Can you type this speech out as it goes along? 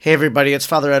Hey everybody, it's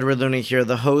Father Edward Looney here,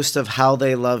 the host of How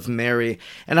They Love Mary.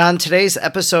 And on today's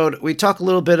episode, we talk a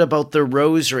little bit about the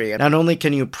rosary. Not only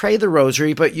can you pray the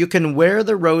rosary, but you can wear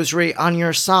the rosary on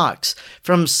your socks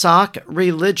from Sock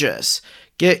Religious.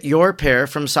 Get your pair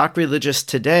from Sock Religious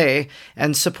today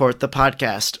and support the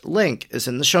podcast. Link is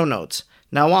in the show notes.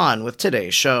 Now on with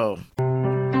today's show.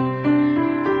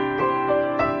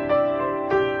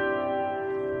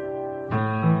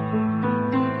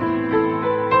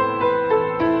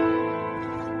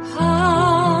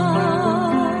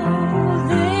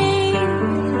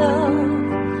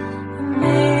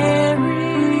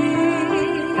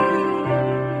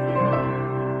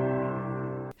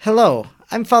 Hello,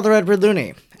 I'm Father Edward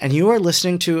Looney, and you are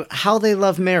listening to How They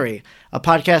Love Mary, a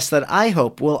podcast that I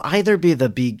hope will either be the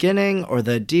beginning or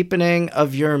the deepening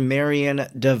of your Marian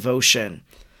devotion.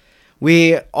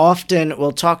 We often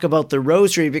will talk about the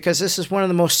rosary because this is one of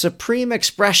the most supreme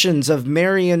expressions of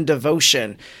Marian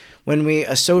devotion. When we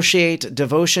associate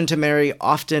devotion to Mary,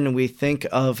 often we think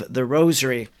of the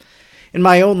rosary. In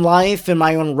my own life, in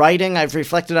my own writing, I've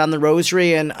reflected on the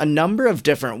rosary in a number of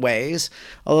different ways.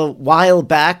 A while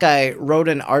back, I wrote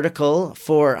an article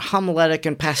for Homiletic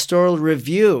and Pastoral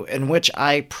Review in which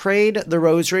I prayed the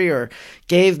rosary or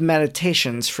gave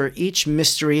meditations for each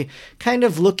mystery, kind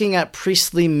of looking at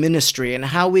priestly ministry and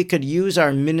how we could use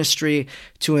our ministry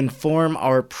to inform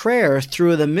our prayer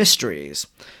through the mysteries.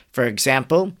 For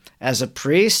example, as a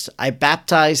priest, I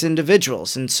baptize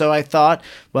individuals, and so I thought,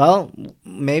 well,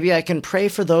 maybe I can pray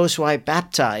for those who I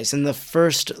baptize in the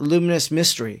first luminous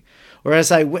mystery. Or as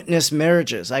I witness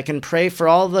marriages, I can pray for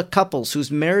all the couples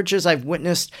whose marriages I've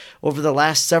witnessed over the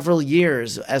last several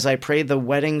years as I pray the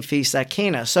wedding feast at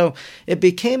Cana. So it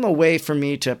became a way for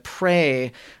me to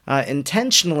pray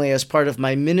intentionally as part of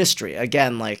my ministry.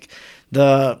 Again, like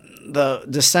the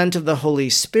descent of the Holy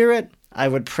Spirit, I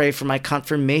would pray for my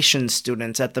confirmation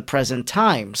students at the present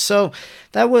time. So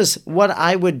that was what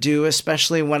I would do,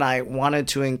 especially when I wanted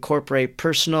to incorporate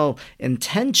personal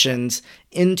intentions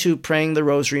into praying the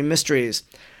Rosary Mysteries.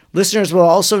 Listeners will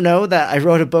also know that I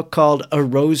wrote a book called A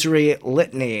Rosary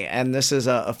Litany, and this is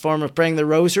a form of praying the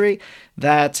Rosary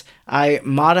that I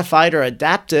modified or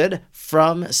adapted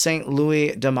from St.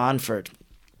 Louis de Montfort.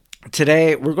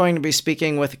 Today, we're going to be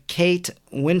speaking with Kate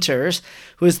Winters,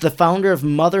 who is the founder of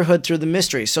Motherhood Through the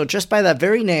Mysteries. So just by that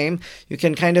very name, you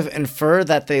can kind of infer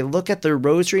that they look at the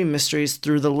Rosary Mysteries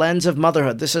through the lens of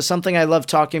motherhood. This is something I love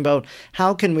talking about.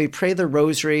 How can we pray the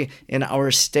Rosary in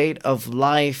our state of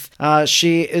life?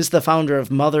 She is the founder of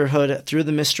Motherhood Through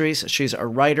the Mysteries. She's a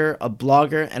writer, a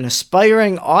blogger, an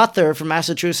aspiring author from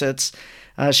Massachusetts.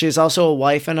 She is also a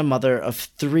wife and a mother of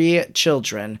 3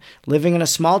 children, living in a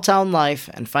small-town life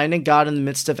and finding God in the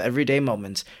midst of everyday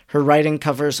moments. Her writing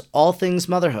covers all things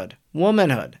motherhood,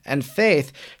 womanhood, and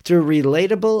faith through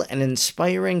relatable and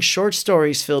inspiring short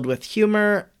stories filled with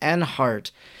humor and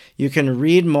heart. You can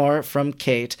read more from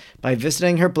Kate by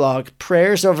visiting her blog,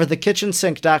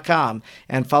 prayersoverthekitchensink.com,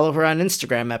 and follow her on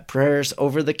Instagram at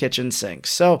prayersoverthekitchensink.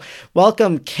 So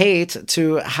welcome, Kate,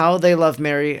 to How They Love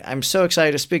Mary. I'm so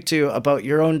excited to speak to you about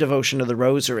your own devotion to the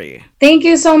Rosary. Thank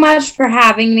you so much for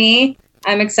having me.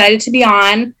 I'm excited to be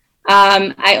on.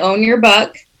 I own your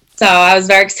book, so I was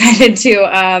very excited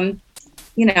to,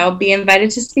 be invited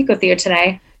to speak with you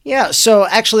today. Yeah, so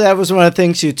actually that was one of the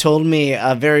things you told me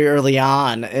very early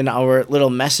on in our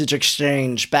little message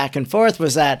exchange back and forth,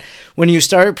 was that when you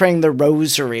started praying the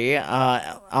Rosary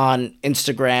on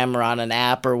Instagram or on an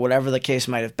app or whatever the case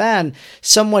might have been,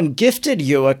 someone gifted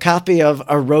you a copy of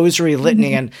a Rosary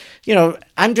Litany. And,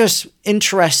 I'm just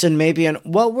interested maybe in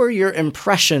what were your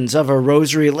impressions of a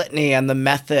Rosary Litany and the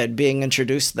method being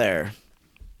introduced there?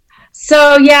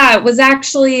 So, it was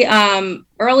actually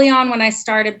early on when I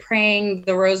started praying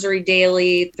the Rosary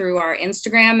daily through our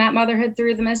Instagram at Motherhood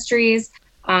Through the Mysteries.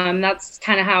 That's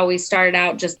kind of how we started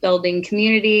out, just building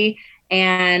community,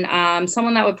 and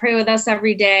someone that would pray with us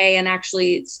every day and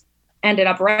actually ended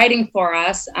up writing for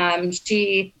us.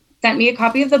 She sent me a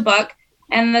copy of the book,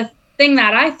 and the thing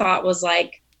that I thought was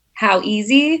like how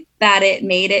easy that it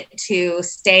made it to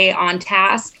stay on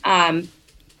task and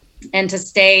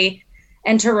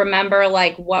to remember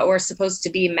like what we're supposed to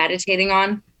be meditating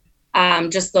on.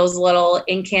 Just those little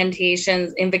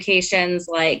invocations,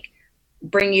 like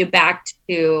bring you back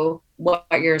to what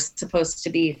you're supposed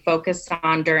to be focused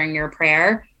on during your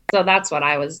prayer. So that's what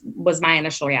was my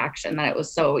initial reaction, that it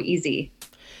was so easy.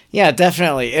 Yeah,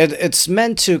 definitely. It's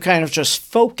meant to kind of just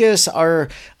focus our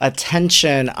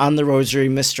attention on the Rosary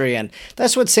Mystery. And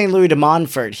that's what St. Louis de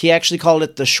Montfort, he actually called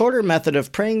it the shorter method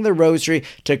of praying the Rosary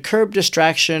to curb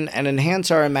distraction and enhance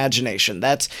our imagination.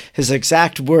 That's his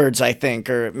exact words, I think,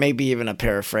 or maybe even a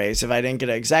paraphrase if I didn't get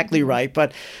it exactly right.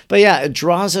 But yeah, it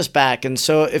draws us back. And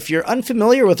so if you're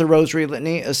unfamiliar with the Rosary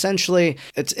Litany, essentially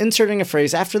it's inserting a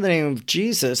phrase after the name of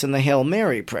Jesus in the Hail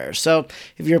Mary prayer. So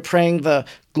if you're praying the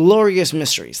glorious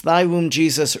mysteries, thy womb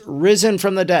Jesus risen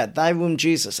from the dead, thy womb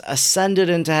Jesus ascended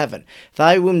into heaven,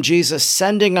 thy womb Jesus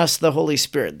sending us the Holy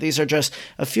Spirit. These are just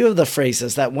a few of the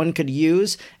phrases that one could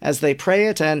use as they pray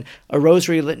it, and a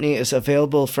Rosary Litany is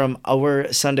available from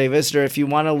our Sunday Visitor. If you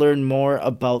want to learn more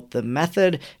about the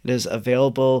method, it is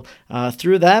available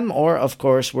through them, or of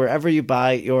course wherever you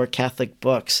buy your Catholic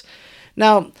books.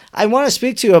 Now, I want to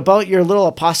speak to you about your little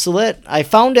apostolate. I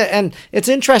found it, and it's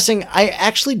interesting. I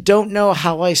actually don't know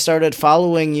how I started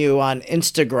following you on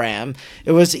Instagram.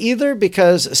 It was either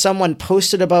because someone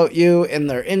posted about you in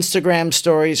their Instagram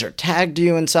stories or tagged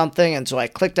you in something, and so I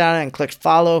clicked on it and clicked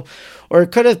follow, or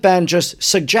it could have been just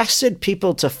suggested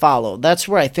people to follow. That's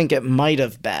where I think it might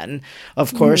have been.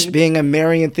 Of course, being a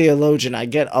Marian theologian, I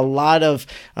get a lot of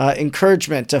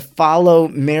encouragement to follow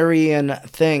Marian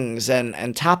things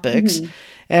and topics.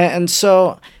 And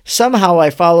so somehow I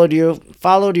followed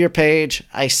your page.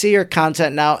 I see your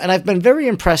content now, and I've been very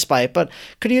impressed by it. But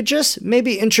could you just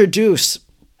maybe introduce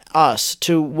us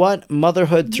to what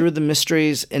Motherhood Through the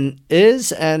Mysteries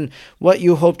is and what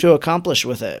you hope to accomplish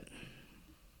with it?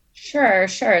 Sure.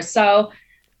 So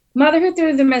Motherhood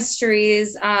Through the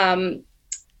Mysteries,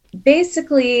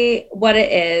 basically what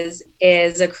it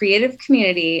is a creative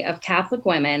community of Catholic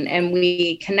women, and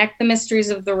we connect the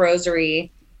mysteries of the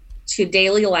Rosary to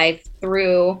daily life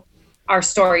through our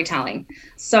storytelling.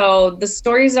 So the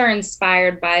stories are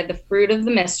inspired by the fruit of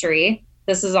the mystery.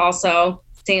 This is also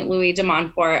St. Louis de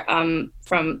Montfort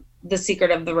from The Secret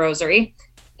of the Rosary.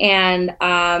 And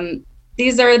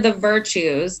these are the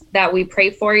virtues that we pray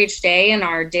for each day in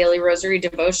our daily Rosary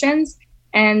devotions.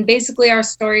 And basically our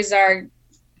stories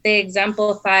they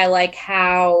exemplify like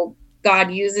how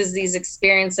God uses these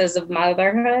experiences of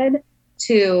motherhood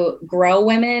to grow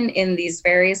women in these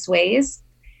various ways.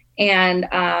 And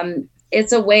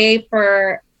it's a way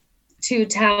to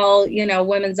tell,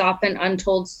 women's often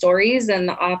untold stories and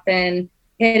the often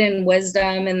hidden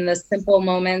wisdom in the simple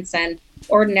moments and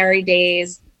ordinary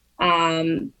days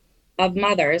of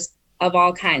mothers of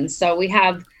all kinds. So we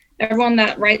have everyone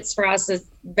that writes for us is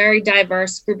a very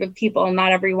diverse group of people.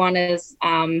 Not everyone is,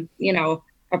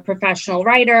 a professional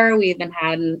writer. We even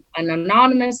had an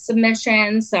anonymous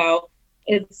submission. So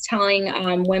it's telling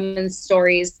women's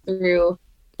stories through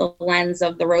the lens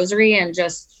of the Rosary and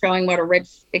just showing what a rich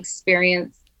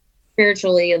experience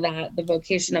spiritually that the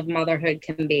vocation of motherhood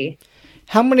can be.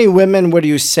 How many women would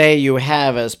you say you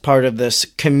have as part of this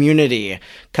community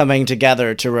coming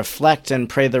together to reflect and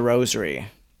pray the Rosary?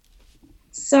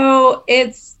 So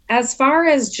it's, as far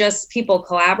as just people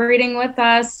collaborating with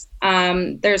us,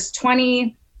 there's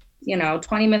 20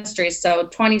 mysteries. So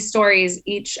 20 stories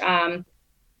each.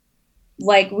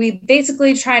 We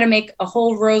basically try to make a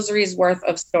whole rosary's worth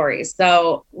of stories.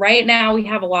 So right now we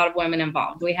have a lot of women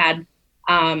involved. We had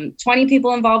 20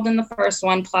 people involved in the first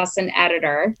one, plus an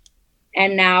editor.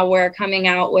 And now we're coming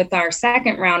out with our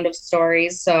second round of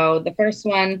stories. So the first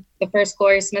one, the first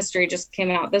Glorious Mystery, just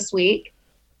came out this week.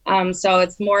 So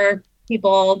it's more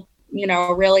people,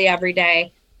 really every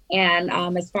day. And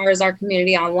as far as our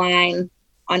community online,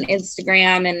 on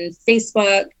Instagram and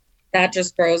Facebook, that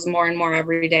just grows more and more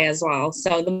every day as well.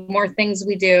 So the more things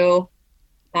we do,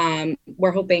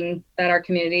 we're hoping that our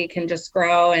community can just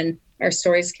grow and our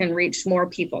stories can reach more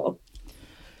people.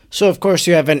 So, of course,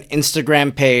 you have an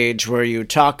Instagram page where you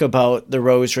talk about the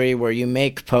Rosary, where you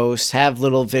make posts, have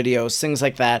little videos, things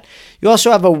like that. You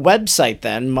also have a website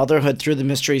then,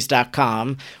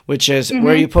 motherhoodthroughthemysteries.com, which is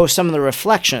where you post some of the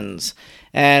reflections.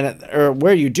 Or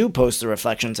where you do post the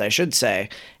reflections, I should say,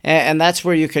 and that's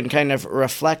where you can kind of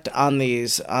reflect on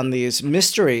these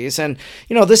mysteries. And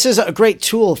this is a great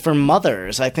tool for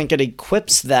mothers. I think it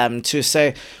equips them to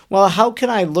say, well, how can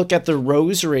I look at the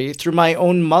Rosary through my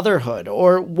own motherhood,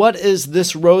 or what is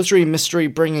this Rosary mystery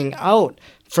bringing out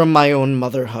from my own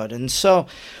motherhood? And so,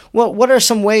 what are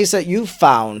some ways that you've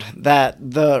found that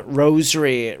the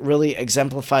Rosary really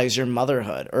exemplifies your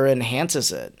motherhood or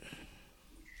enhances it?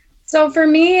 So for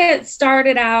me,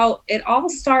 it all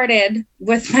started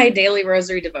with my daily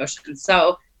Rosary devotion.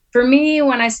 So for me,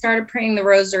 when I started praying the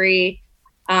Rosary,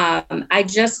 I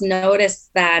just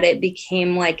noticed that it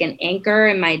became like an anchor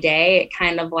in my day. It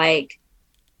kind of like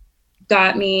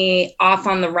got me off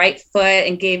on the right foot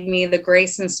and gave me the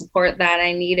grace and support that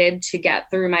I needed to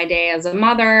get through my day as a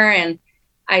mother. And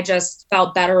I just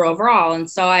felt better overall.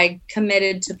 And so I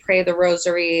committed to pray the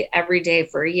rosary every day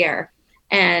for a year.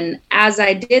 And as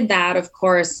I did that, of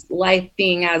course, life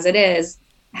being as it is,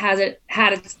 had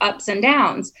its ups and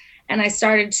downs. And I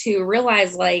started to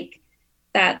realize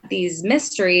that these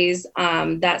mysteries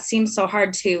that seemed so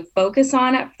hard to focus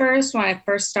on at first when I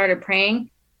first started praying,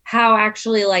 how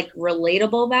actually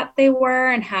relatable that they were,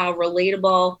 and how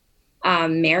relatable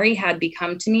Mary had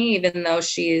become to me, even though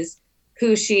she's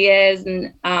who she is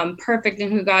and perfect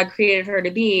in who God created her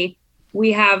to be.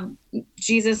 We have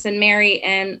Jesus and Mary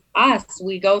and us.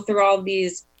 We go through all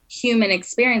these human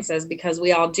experiences because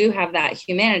we all do have that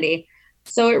humanity.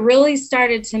 So it really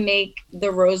started to make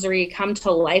the rosary come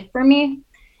to life for me.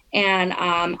 And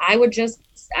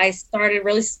I started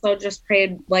really slow, just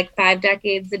prayed 5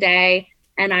 decades a day.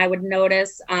 And I would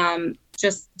notice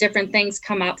just different things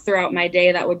come up throughout my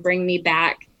day that would bring me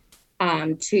back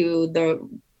to the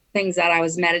things that I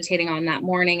was meditating on that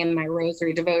morning in my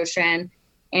rosary devotion.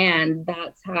 And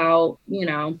that's how,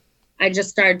 I just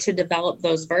started to develop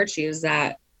those virtues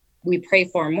that we pray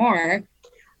for more.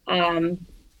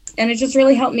 And it just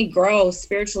really helped me grow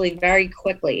spiritually very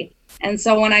quickly. And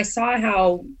so when I saw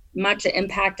how much it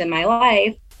impacted my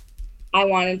life, I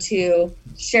wanted to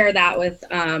share that with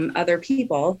other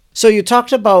people. So you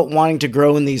talked about wanting to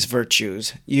grow in these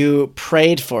virtues. You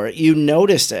prayed for it. You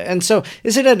noticed it. And so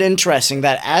isn't it interesting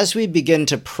that as we begin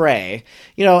to pray,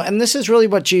 and this is really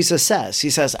what Jesus says. He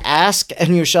says, ask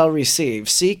and you shall receive.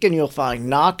 Seek and you'll find.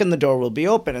 Knock and the door will be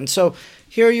open. And so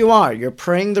here you are. You're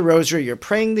praying the rosary. You're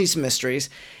praying these mysteries.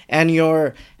 And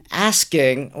you're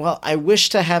asking, well, I wish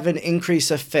to have an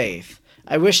increase of faith.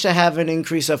 I wish to have an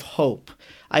increase of hope.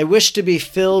 I wish to be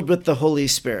filled with the Holy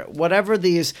Spirit. Whatever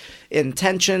these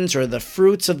intentions or the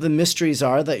fruits of the mysteries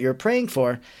are that you're praying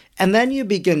for, and then you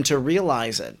begin to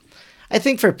realize it. I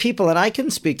think for people, and I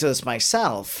can speak to this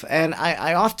myself, and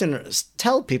I often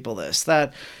tell people this,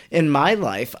 that in my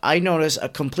life, I notice a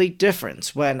complete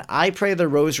difference. When I pray the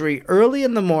rosary early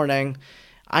in the morning,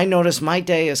 I notice my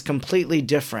day is completely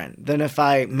different than if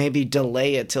I maybe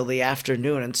delay it till the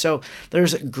afternoon. And so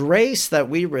there's grace that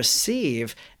we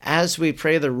receive as we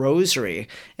pray the rosary.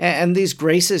 And these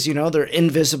graces, they're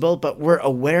invisible, but we're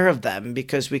aware of them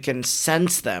because we can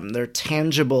sense them. They're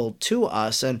tangible to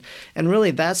us. And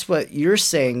really, that's what you're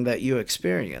saying that you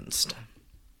experienced.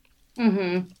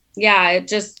 Mm-hmm. Yeah,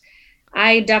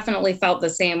 I definitely felt the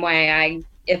same way.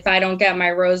 If I don't get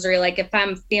my rosary, if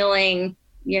I'm feeling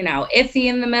iffy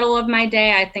in the middle of my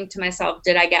day, I think to myself,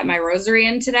 did I get my rosary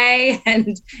in today?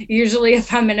 And usually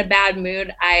if I'm in a bad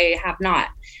mood, I have not.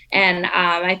 And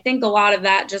I think a lot of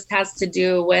that just has to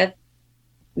do with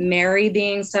Mary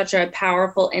being such a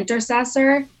powerful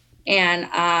intercessor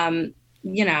and,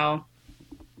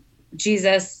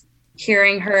 Jesus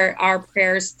hearing our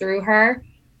prayers through her.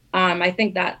 I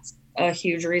think that's a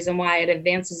huge reason why it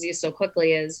advances you so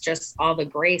quickly, is just all the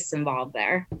grace involved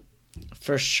there.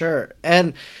 For sure.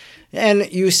 And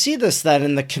you see this then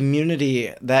in the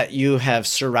community that you have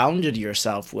surrounded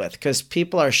yourself with, because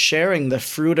people are sharing the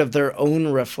fruit of their own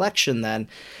reflection then.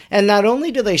 And not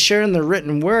only do they share in the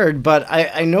written word, but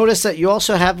I noticed that you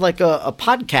also have a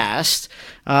podcast.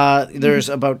 There's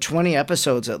about 20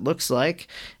 episodes, it looks like.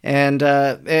 And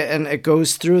it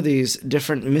goes through these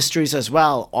different mysteries as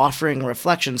well, offering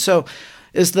reflection. So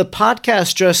is the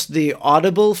podcast just the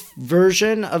audible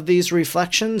version of these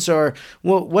reflections, or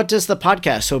what does the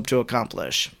podcast hope to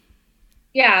accomplish?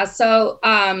 Yeah, so,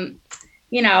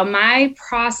 my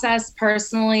process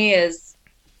personally is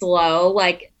slow.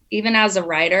 Even as a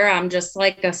writer, I'm just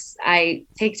I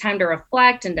take time to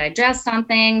reflect and digest on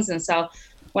things. And so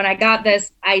when I got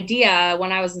this idea,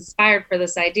 when I was inspired for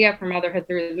this idea for Motherhood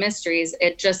Through the Mysteries,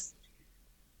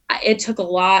 it took a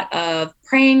lot of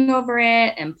praying over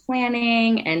it and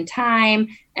planning and time,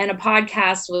 and a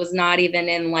podcast was not even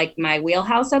in my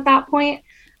wheelhouse at that point.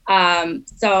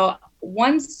 So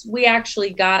once we actually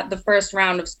got the first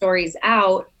round of stories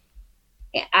out,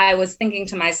 I was thinking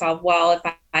to myself, well,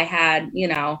 if I had,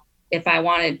 if I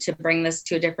wanted to bring this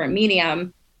to a different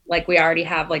medium, we already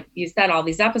have, you said, all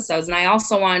these episodes. And I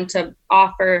also wanted to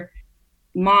offer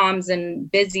moms and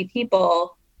busy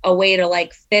people a way to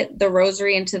fit the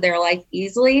rosary into their life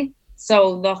easily.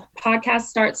 So the podcast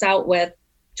starts out with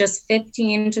just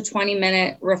 15 to 20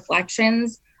 minute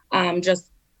reflections, just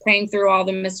praying through all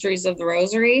the mysteries of the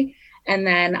rosary. And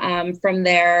then from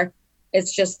there,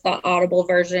 it's just the audible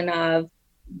version of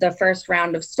the first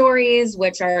round of stories,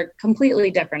 which are completely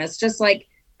different. It's just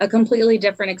a completely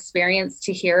different experience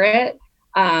to hear it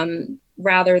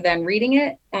rather than reading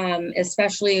it,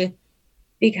 especially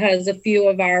because a few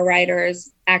of our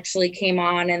writers actually came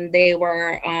on and they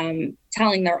were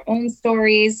telling their own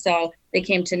stories. So they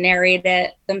came to narrate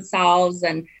it themselves,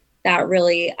 and that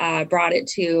really brought it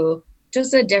to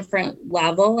just a different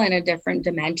level and a different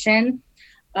dimension.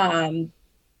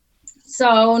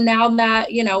 So now that,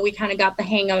 we kind of got the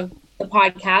hang of the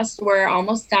podcast, we're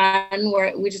almost done.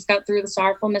 We just got through the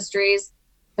Sorrowful Mysteries.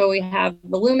 So we have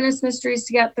the Luminous Mysteries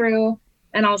to get through.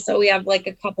 And also we have like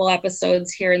a couple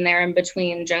episodes here and there in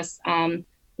between, just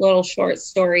little short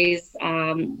stories,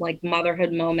 like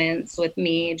motherhood moments with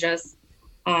me just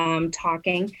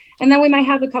talking. And then we might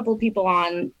have a couple people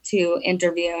on to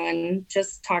interview and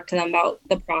just talk to them about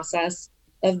the process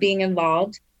of being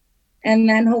involved. And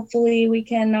then hopefully we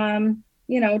can,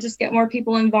 just get more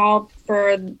people involved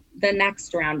for the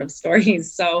next round of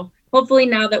stories. So hopefully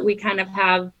now that we kind of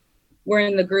we're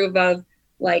in the groove of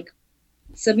like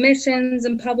submissions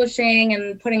and publishing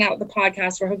and putting out the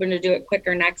podcast, we're hoping to do it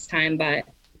quicker next time. But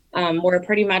we're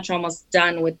pretty much almost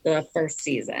done with the first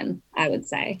season, I would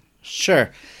say.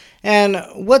 Sure. And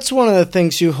what's one of the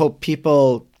things you hope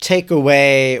people take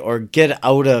away or get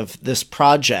out of this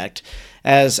project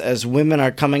as women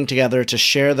are coming together to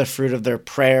share the fruit of their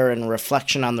prayer and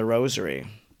reflection on the rosary?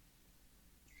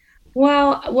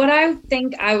 Well, what I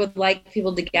think I would like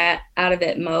people to get out of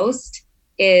it most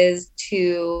is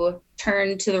to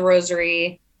turn to the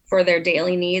rosary for their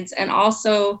daily needs, and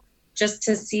also just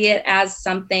to see it as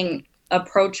something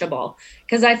approachable.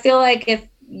 Because I feel like if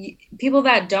people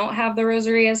that don't have the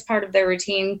rosary as part of their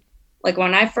routine, like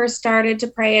when I first started to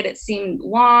pray it seemed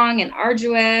long and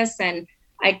arduous, and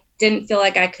I didn't feel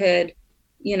like I could,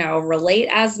 relate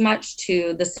as much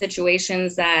to the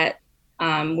situations that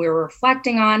we were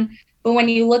reflecting on. But when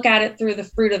you look at it through the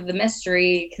fruit of the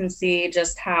mystery, you can see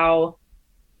just how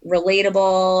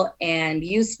relatable and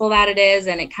useful that it is.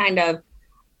 And it kind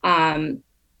of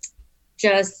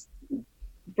just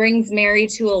brings Mary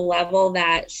to a level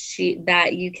that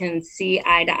you can see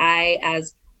eye to eye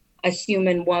as a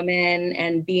human woman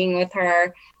and being with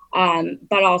her,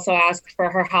 but also ask for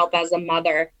her help as a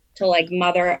mother to like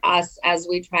mother us as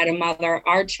we try to mother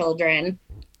our children,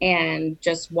 and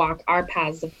just walk our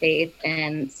paths of faith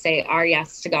and say our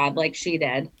yes to God like she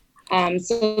did.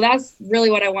 So that's really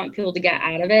what I want people to get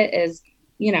out of it is,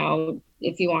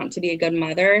 if you want to be a good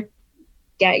mother,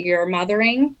 get your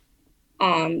mothering,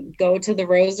 go to the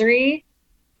rosary,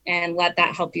 and let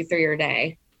that help you through your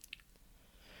day.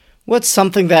 What's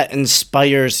something that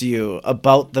inspires you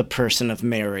about the person of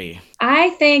Mary? I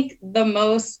think the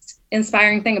most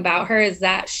inspiring thing about her is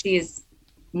that she's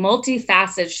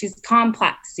multifaceted. She's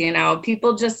complex,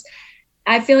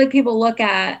 I feel like people look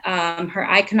at her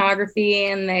iconography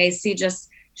and they see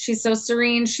she's so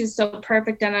serene, she's so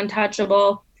perfect and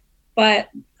untouchable. But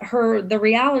the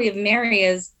reality of Mary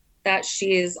is that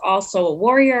she's also a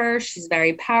warrior. She's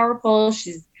very powerful.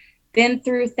 She's been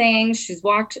through things. She's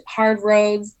walked hard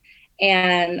roads.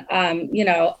 And,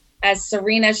 as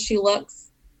serene as she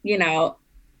looks,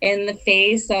 in the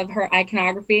face of her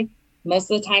iconography,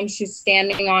 most of the time she's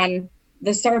standing on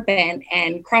the serpent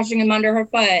and crushing him under her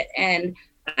foot. And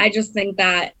I just think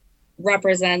that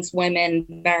represents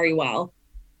women very well.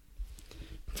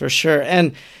 For sure.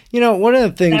 And, one of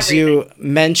the things you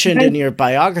mentioned in your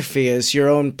biography is your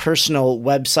own personal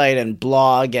website and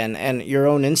blog and your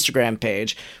own Instagram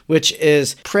page, which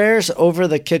is Prayers Over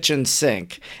the Kitchen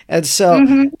Sink. And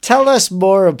so tell us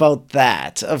more about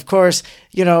that. Of course,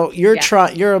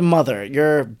 you're a mother,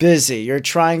 you're busy, you're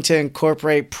trying to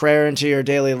incorporate prayer into your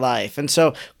daily life. And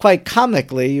so quite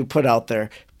comically, you put out there,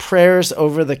 Prayers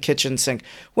Over the Kitchen Sink.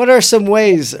 What are some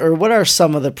ways, or what are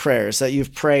some of the prayers that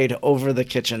you've prayed over the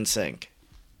kitchen sink?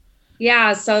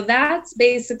 Yeah, so that's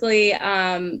basically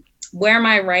where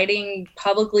my writing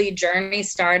publicly journey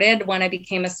started when I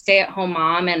became a stay-at-home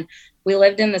mom. And we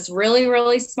lived in this really,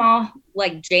 really small,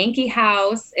 like janky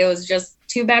house. It was just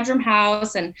 2-bedroom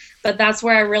house. But that's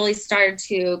where I really started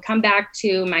to come back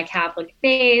to my Catholic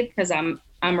faith, because I'm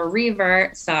a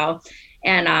revert. So,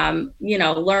 and,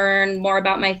 learn more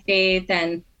about my faith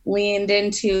and leaned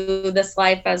into this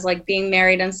life as like being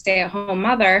married and stay-at-home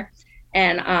mother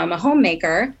and a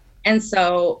homemaker. And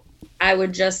so I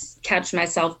would just catch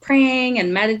myself praying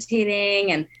and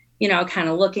meditating and, kind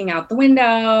of looking out the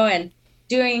window and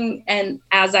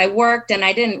as I worked, and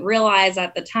I didn't realize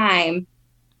at the time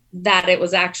that it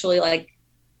was actually like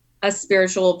a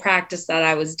spiritual practice that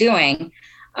I was doing.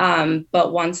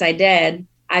 But once I did,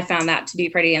 I found that to be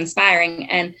pretty inspiring.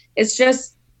 And it's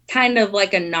just kind of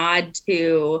like a nod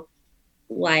to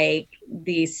like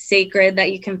the sacred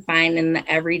that you can find in the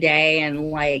everyday, and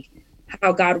like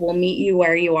how God will meet you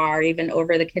where you are, even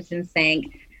over the kitchen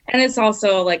sink. And it's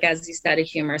also, like, as you said, a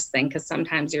humorous thing, because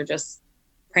sometimes you're just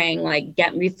praying, like,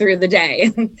 get me through the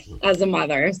day as a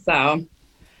mother. So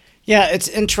Yeah, it's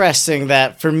interesting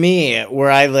that for me, where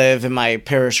I live in my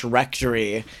parish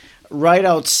rectory, right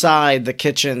outside the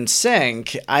kitchen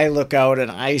sink, I look out and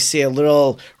I see a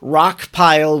little rock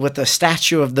pile with a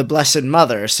statue of the Blessed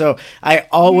Mother. So I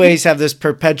always have this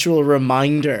perpetual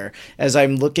reminder as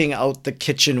I'm looking out the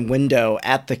kitchen window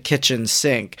at the kitchen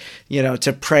sink,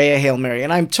 to pray a Hail Mary.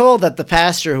 And I'm told that the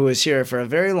pastor who was here for a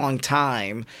very long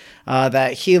time,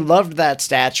 that he loved that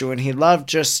statue, and he loved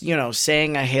just,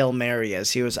 saying a Hail Mary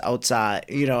as he was outside,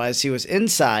 as he was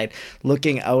inside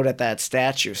looking out at that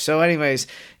statue. So anyways,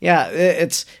 yeah,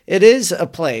 it is a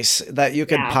place that you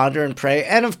can ponder and pray.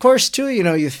 And of course, too,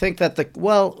 you think that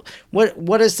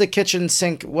what is the kitchen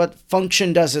sink? What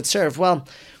function does it serve? Well,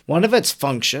 one of its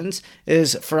functions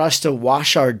is for us to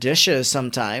wash our dishes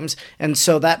sometimes. And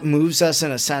so that moves us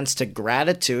in a sense to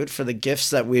gratitude for the gifts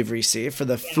that we've received, for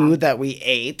the food that we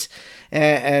ate,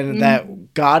 and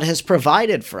that God has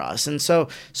provided for us. And so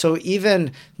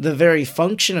even the very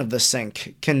function of the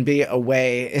sink can be a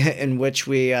way in which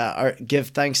we give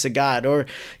thanks to God. Or,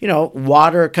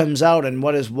 water comes out, and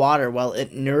what is water? Well,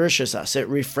 it nourishes us. It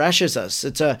refreshes us.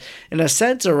 It's in a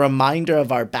sense, a reminder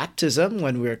of our baptism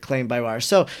when we were claimed by water.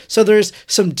 So there's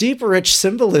some deep, rich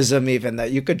symbolism even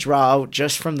that you could draw out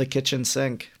just from the kitchen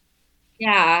sink.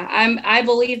 Yeah, I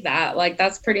believe that. Like,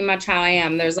 that's pretty much how I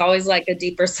am. There's always like a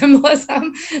deeper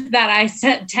symbolism that I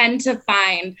tend to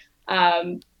find.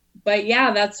 But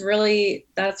yeah, that's really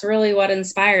what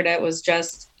inspired it, was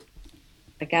just,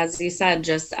 like, as you said,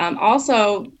 just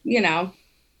also,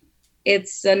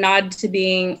 it's a nod to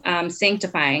being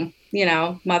sanctifying,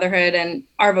 motherhood and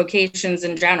our vocations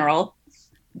in general.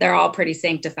 They're all pretty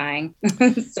sanctifying.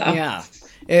 So yeah.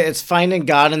 It's finding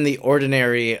God in the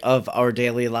ordinary of our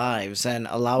daily lives and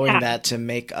allowing that to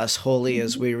make us holy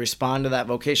as we respond to that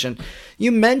vocation.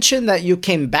 You mentioned that you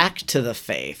came back to the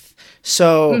faith.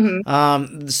 So,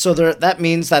 that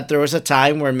means that there was a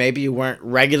time where maybe you weren't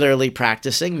regularly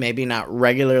practicing, maybe not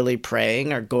regularly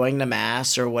praying or going to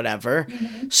mass or whatever.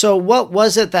 So what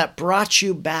was it that brought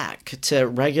you back to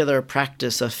regular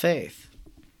practice of faith?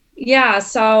 Yeah,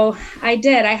 so I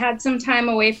had some time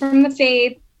away from the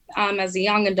faith as a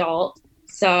young adult.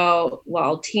 So,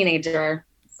 teenager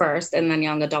first and then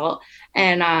young adult.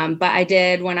 And, but I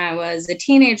did, when I was a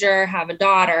teenager, have a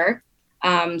daughter.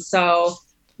 So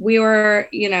we were,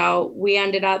 we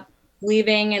ended up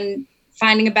leaving and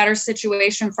finding a better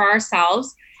situation for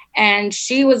ourselves. And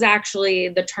she was actually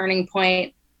the turning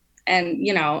point. And,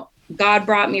 God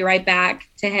brought me right back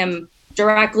to him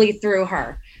directly through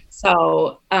her.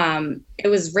 So it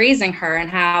was raising her, and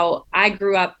how I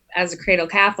grew up as a cradle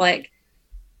Catholic.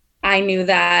 I knew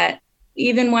that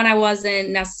even when I wasn't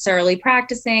necessarily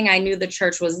practicing, I knew the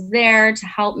church was there to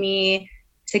help me,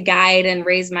 to guide and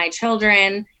raise my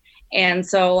children. And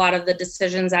so a lot of the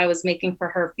decisions I was making for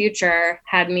her future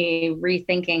had me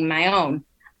rethinking my own.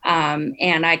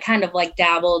 And I kind of like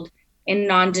dabbled in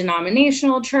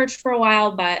non-denominational church for a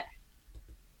while, but,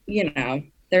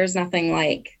 there's nothing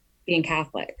like being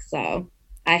Catholic. So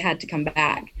I had to come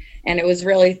back, and it was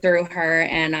really through her,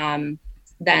 and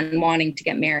then wanting to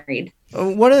get married.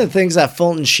 One of the things that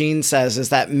Fulton Sheen says is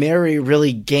that Mary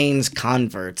really gains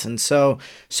converts. And so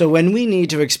when we need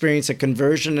to experience a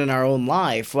conversion in our own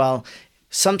life, well,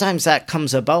 sometimes that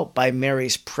comes about by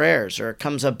Mary's prayers, or it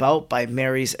comes about by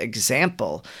Mary's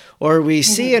example, or we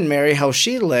see in Mary how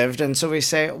she lived. And so we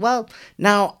say, well,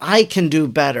 now I can do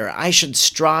better. I should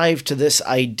strive to this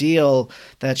ideal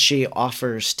that she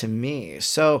offers to me.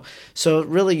 So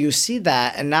really you see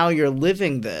that, and now you're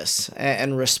living this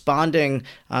and responding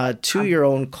to your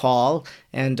own call,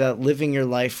 and living your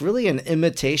life really in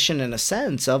imitation, in a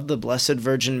sense, of the Blessed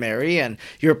Virgin Mary. And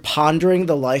you're pondering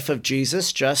the life of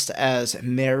Jesus just as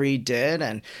Mary did,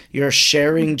 and you're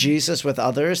sharing Jesus with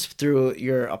others through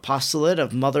your apostolate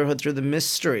of motherhood through the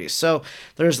mysteries. So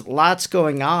there's lots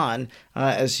going on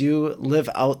as you live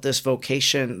out this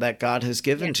vocation that God has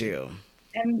given to you.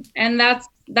 And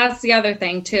that's the other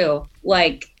thing too.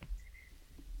 Like,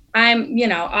 I'm,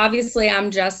 obviously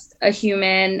I'm just a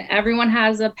human. Everyone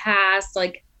has a past,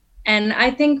 like, and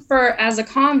I think as a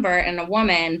convert and a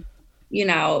woman,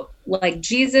 like,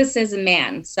 Jesus is a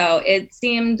man. So it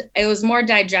was more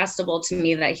digestible to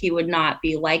me that he would not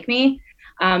be like me.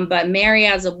 But Mary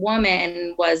as a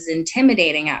woman was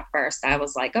intimidating at first. I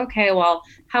was like, okay, well,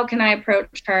 how can I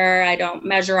approach her? I don't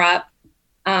measure up.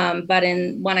 But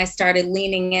when I started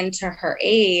leaning into her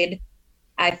aid,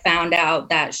 I found out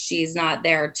that she's not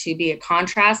there to be a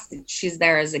contrast. She's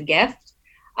there as a gift,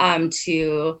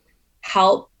 to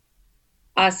help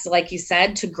us, like you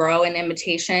said, to grow in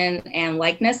imitation and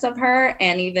likeness of her,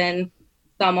 and even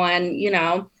someone,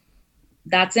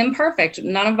 that's imperfect.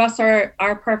 None of us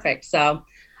are perfect. So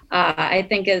I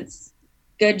think it's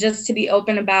good just to be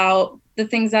open about the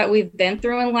things that we've been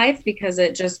through in life, because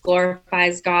it just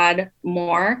glorifies God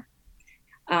more,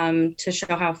 to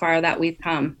show how far that we've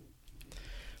come.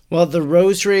 Well, the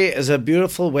rosary is a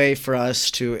beautiful way for us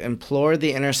to implore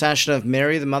the intercession of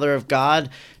Mary, the Mother of God,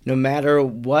 no matter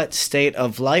what state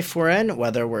of life we're in,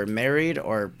 whether we're married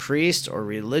or priest or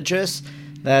religious,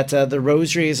 that the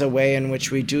rosary is a way in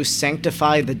which we do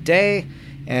sanctify the day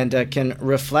and can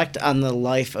reflect on the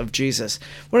life of Jesus.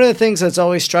 One of the things that's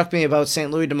always struck me about St.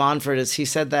 Louis de Montfort is he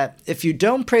said that if you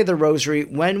don't pray the rosary,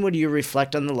 when would you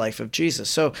reflect on the life of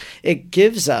Jesus? So it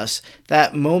gives us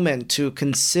that moment to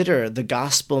consider the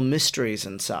gospel mysteries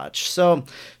and such. So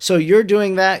you're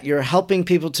doing that. You're helping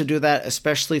people to do that,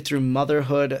 especially through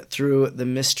motherhood, through the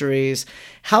mysteries.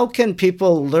 How can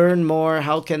people learn more?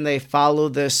 How can they follow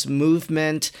this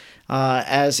movement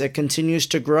as it continues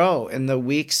to grow in the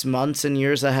weeks, months, and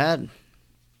years ahead?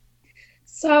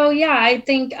 So, yeah, I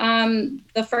think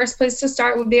the first place to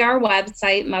start would be our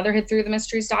website,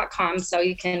 motherhoodthroughthemysteries.com. So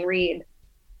you can read,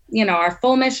 our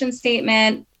full mission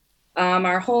statement.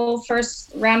 Our whole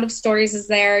first round of stories is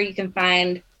there. You can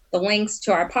find the links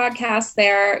to our podcast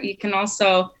there. You can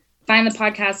also find the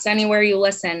podcast anywhere you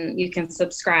listen. You can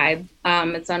subscribe.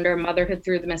 It's under Motherhood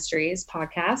Through the Mysteries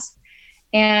podcast.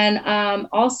 And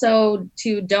also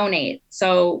to donate.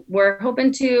 So we're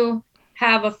hoping to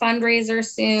have a fundraiser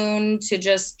soon to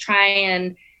just try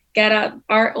and get up.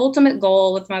 Our ultimate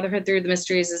goal with Motherhood Through the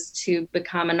Mysteries is to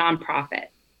become a nonprofit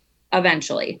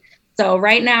eventually. So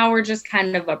right now we're just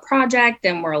kind of a project,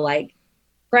 and we're like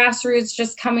grassroots,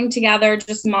 just coming together,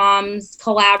 just moms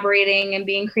collaborating and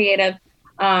being creative.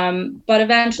 But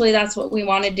eventually that's what we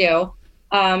want to do.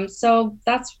 So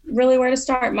that's really where to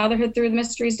start,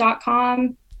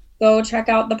 motherhoodthroughthemysteries.com. Go check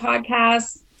out the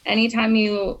podcast. Anytime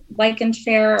you like and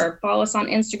share or follow us on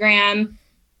Instagram,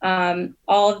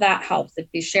 all of that helps. If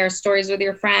you share stories with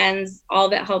your friends, all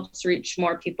of it helps reach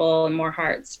more people and more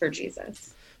hearts for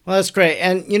Jesus. Well, that's great.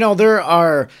 And, there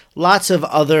are lots of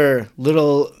other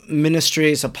little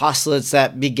ministries, apostolates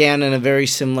that began in a very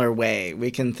similar way. We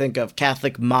can think of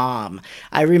Catholic Mom.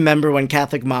 I remember when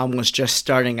Catholic Mom was just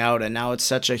starting out, and now it's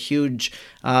such a huge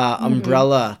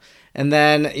umbrella. And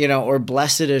then, or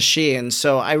Blessed is She. And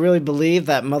so I really believe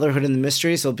that Motherhood in the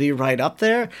Mysteries will be right up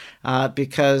there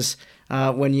because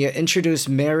when you introduce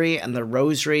Mary and the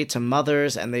rosary to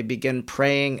mothers and they begin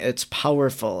praying, it's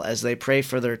powerful as they pray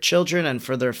for their children and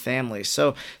for their families.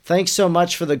 So thanks so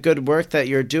much for the good work that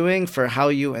you're doing, for how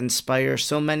you inspire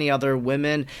so many other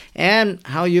women, and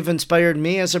how you've inspired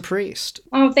me as a priest.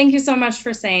 Oh, thank you so much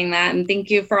for saying that. And thank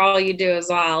you for all you do as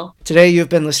well. Today, you've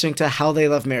been listening to How They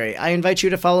Love Mary. I invite you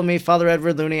to follow me, Father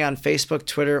Edward Looney, on Facebook,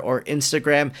 Twitter, or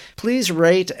Instagram. Please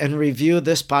rate and review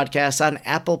this podcast on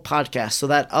Apple Podcasts so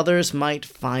that others might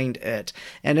find it.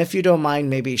 And if you don't mind,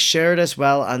 maybe share it as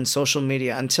well on social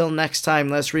media. Until next time,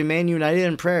 let's remain united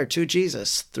in prayer to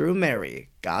Jesus through Mary.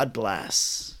 God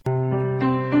bless.